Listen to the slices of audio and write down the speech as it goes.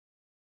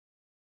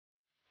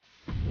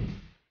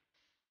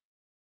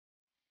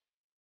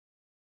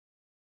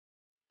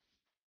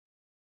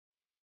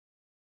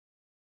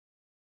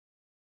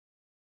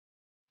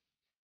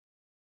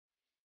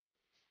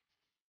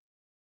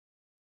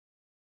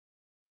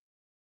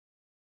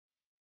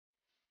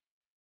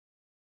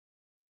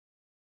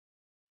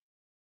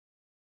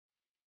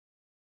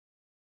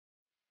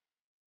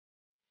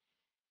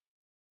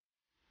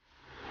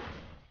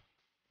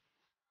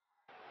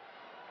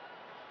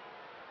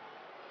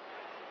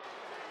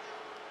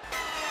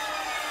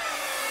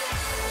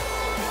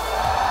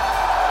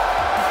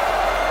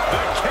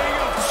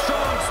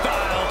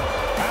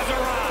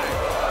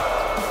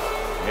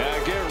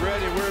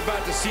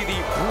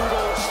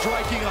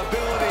striking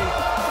ability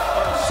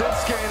of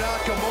Shinsuke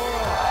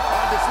Nakamura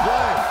on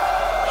display.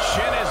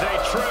 Shin is a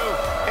true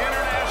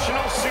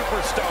international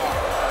superstar.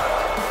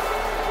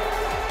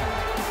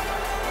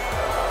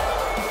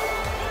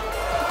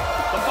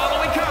 The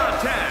following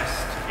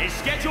contest is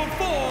scheduled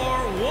for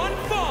one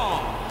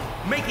fall.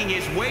 Making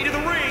his way to the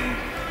ring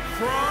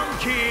from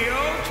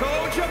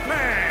Kyoto,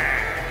 Japan.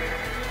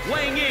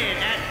 Weighing in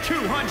at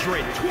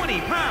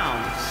 220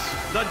 pounds,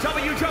 the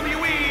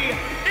WWE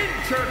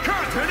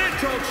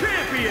Intercontinental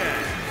Champion,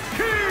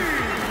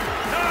 King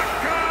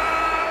Nakamura!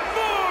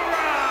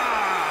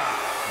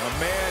 A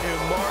man who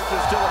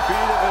marches to the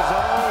beat of his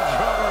own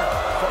drummer,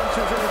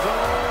 functions in his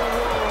own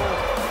world,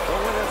 but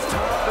when it's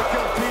time to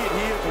compete,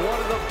 he is one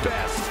of the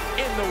best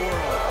in the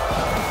world.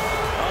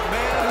 A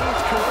man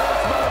whose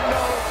charisma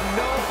knows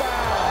no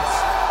bounds.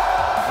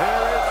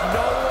 There is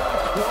no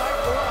one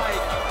quite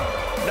like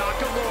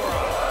Nakamura.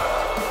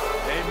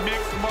 A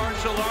mixed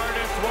martial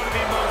artist, one of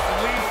the most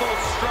lethal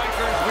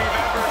strikers we've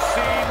ever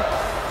seen.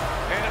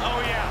 And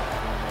oh yeah,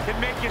 can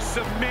make you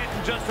submit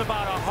in just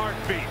about a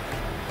heartbeat.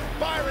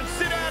 Byron,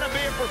 sit down and be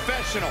a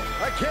professional.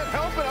 I can't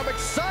help it, I'm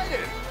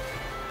excited.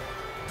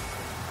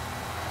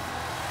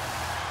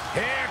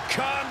 Here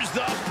comes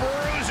the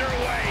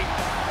bruiserweight.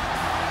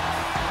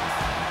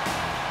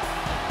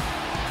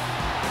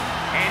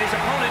 And his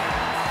opponent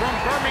from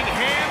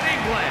Birmingham,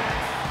 England,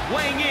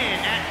 weighing in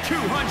at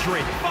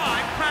 205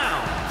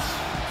 pounds,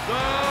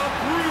 the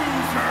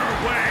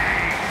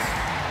bruiserweight,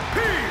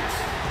 Pete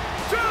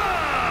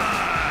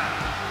Dunne!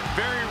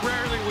 Very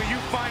rarely will you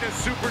find a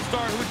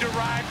superstar who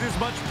derives as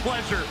much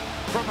pleasure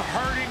from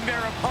hurting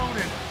their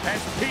opponent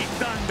as Pete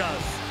Dunne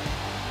does.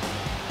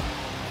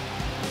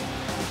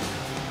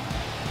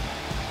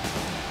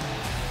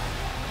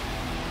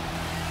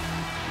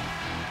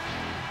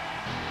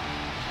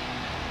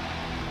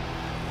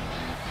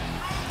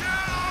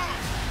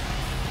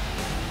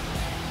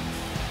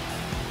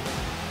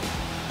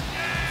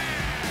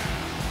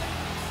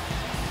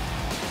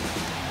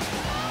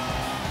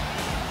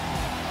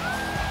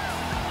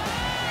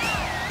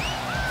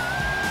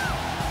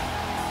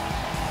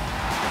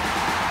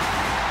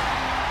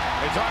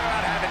 Talk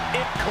about having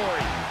it,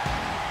 Corey.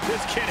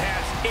 This kid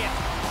has it.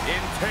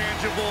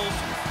 Intangibles,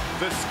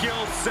 the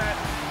skill set,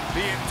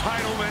 the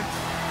entitlement.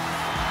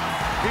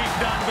 Pete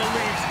Dunne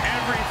believes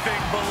everything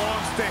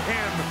belongs to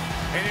him,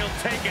 and he'll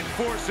take it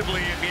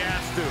forcibly if he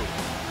has to.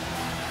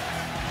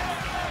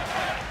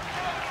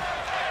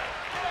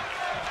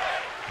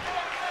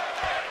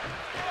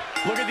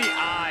 Look at the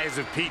eyes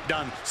of Pete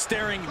Dunne,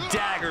 staring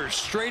daggers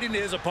straight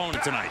into his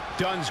opponent tonight.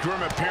 Dunne's grim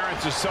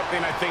appearance is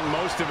something I think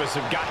most of us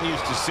have gotten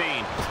used to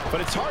seeing, but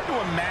it's hard to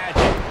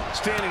imagine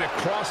standing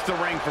across the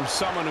ring from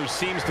someone who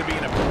seems to be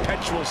in a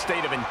perpetual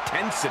state of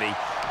intensity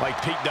like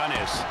Pete Dunne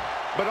is.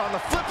 But on the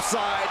flip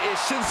side is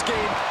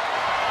Shinsuke.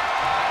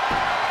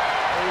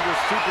 What is this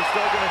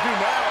superstar going to do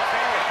now?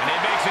 And he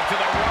makes it to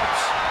the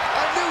ropes.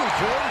 I knew he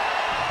could.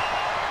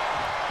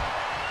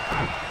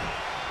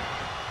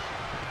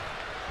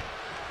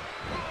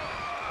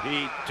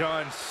 Pete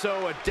Dunne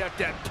so adept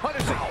at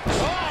punishing.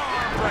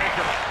 Arm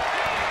breaker.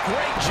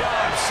 Great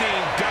job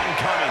seeing Dunne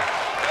coming.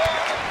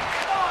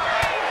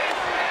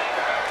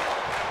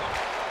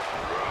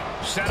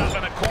 Set up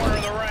in the corner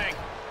of the ring.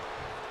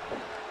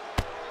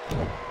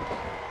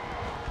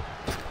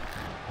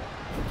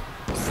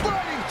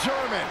 Sliding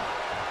German.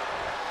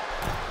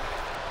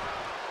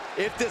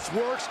 If this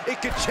works,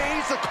 it could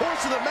change the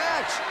course of the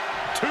match.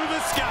 To the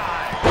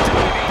sky.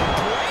 Diving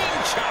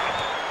brain chop.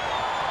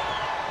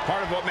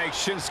 Part of what makes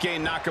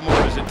Shinsuke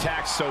Nakamura's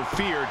attacks so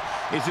feared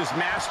is his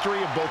mastery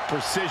of both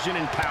precision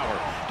and power.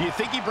 Do you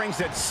think he brings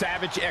that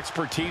savage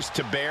expertise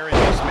to bear in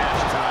this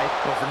match tonight?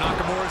 Well, for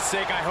Nakamura's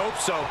sake, I hope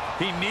so.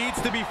 He needs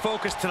to be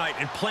focused tonight,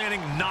 and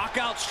planting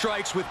knockout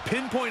strikes with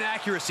pinpoint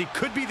accuracy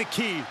could be the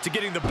key to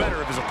getting the better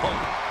of his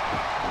opponent.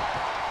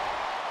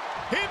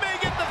 He may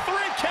get the 3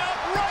 count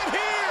right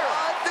here.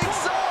 I think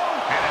so.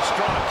 And a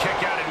strong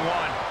kick out in 1.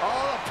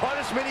 All the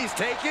punishment he's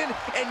taken,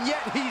 and yet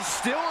he's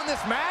still in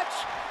this match?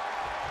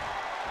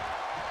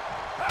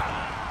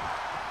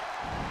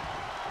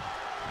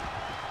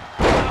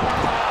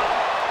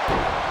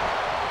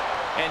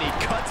 And he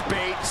cuts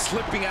bait,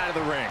 slipping out of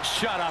the ring.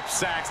 Shut up,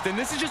 Saxton.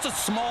 This is just a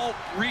small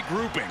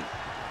regrouping.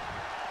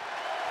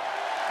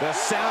 The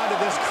sound of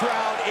this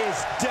crowd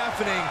is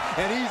deafening,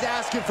 and he's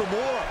asking for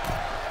more.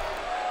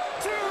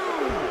 2.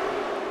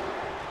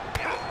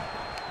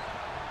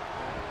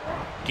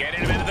 Getting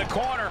him into the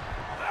corner.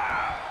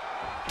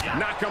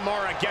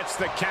 Nakamura gets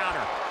the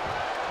counter.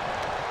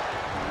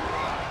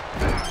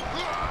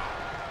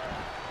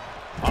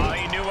 Oh,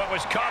 he knew what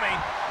was coming.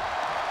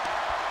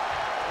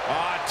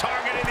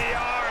 Targeting the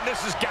arm.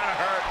 This has got to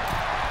hurt.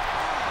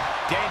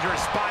 Dangerous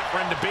spot for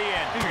him to be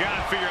in. He's got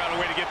to figure out a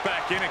way to get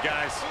back in it,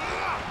 guys.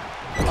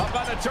 Up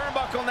on the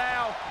turnbuckle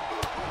now.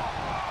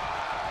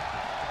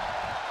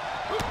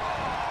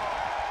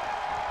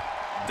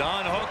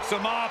 Dunne hooks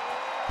him up.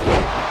 Boom!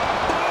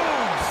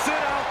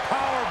 Sit-out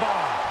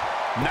powerbomb.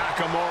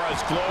 Nakamura's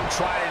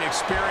globe-trotting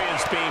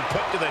experience being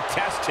put to the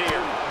test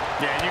here.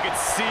 Yeah, you can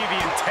see the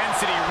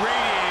intensity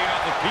radiating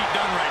off of Pete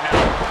Dunne right now.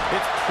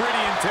 It's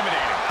pretty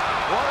intimidating.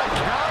 What a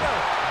counter.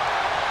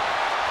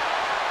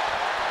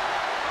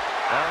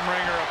 Arm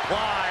wringer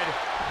applied.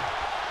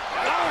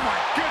 Oh my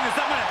goodness,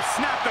 that might have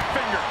snapped a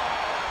finger.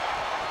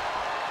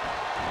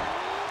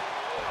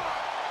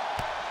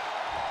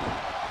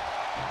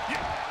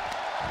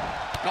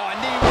 Oh, a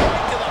knee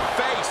right to the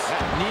face.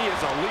 That knee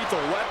is a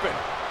lethal weapon.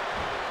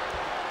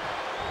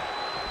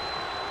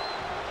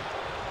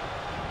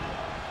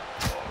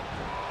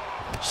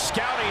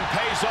 Scouting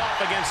pays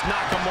off against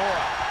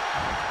Nakamura.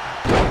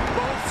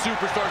 Both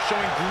superstars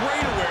showing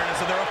great awareness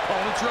of their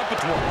opponent's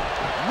repertoire.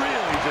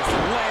 Really just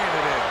laying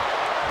it in.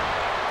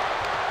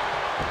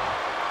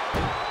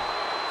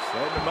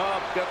 Setting him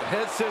up, got the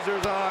head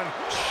scissors on.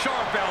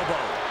 Sharp elbow.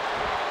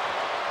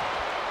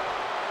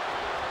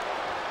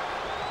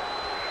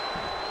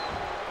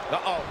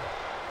 Uh-oh.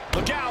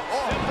 Look out.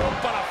 Oh. Simple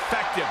but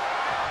effective.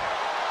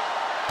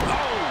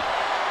 Oh.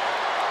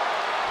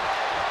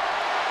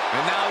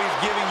 And now he's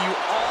giving you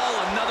all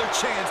another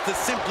chance to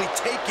simply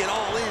take it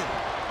all in.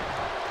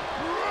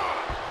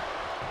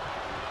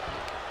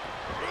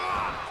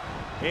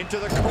 Into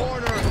the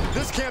corner.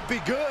 This can't be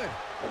good.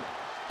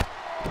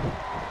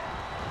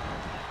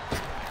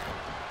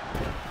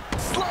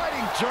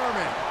 Sliding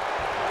German.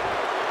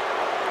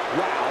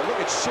 Wow, look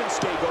at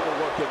Shinsuke go to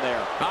work in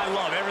there. I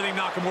love everything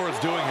Nakamura's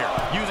doing here,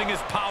 using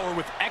his power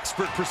with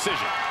expert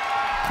precision.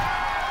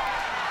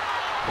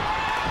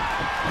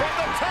 From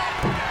the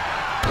top.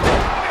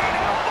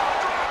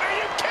 Are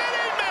you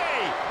kidding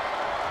me?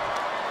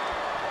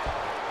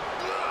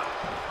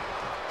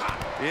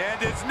 The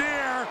end is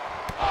near.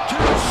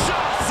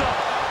 Kinshasa.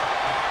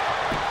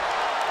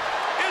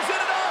 Is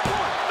it enough?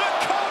 The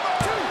cover.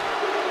 2,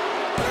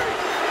 3.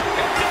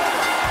 It's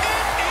over.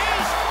 It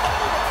is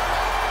over.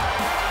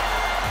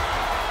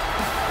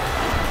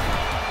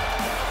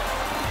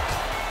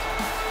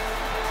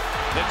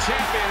 The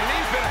champion, and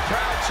he's been a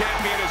proud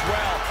champion as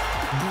well.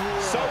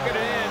 Soaking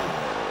it in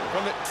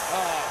from the...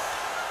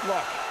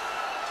 look.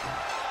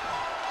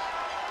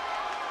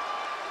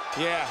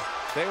 Yeah,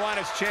 they want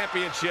his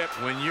championship.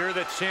 When you're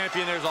the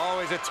champion, there's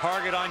always a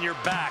target on your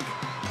back.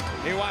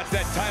 He wants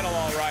that title,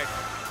 all right.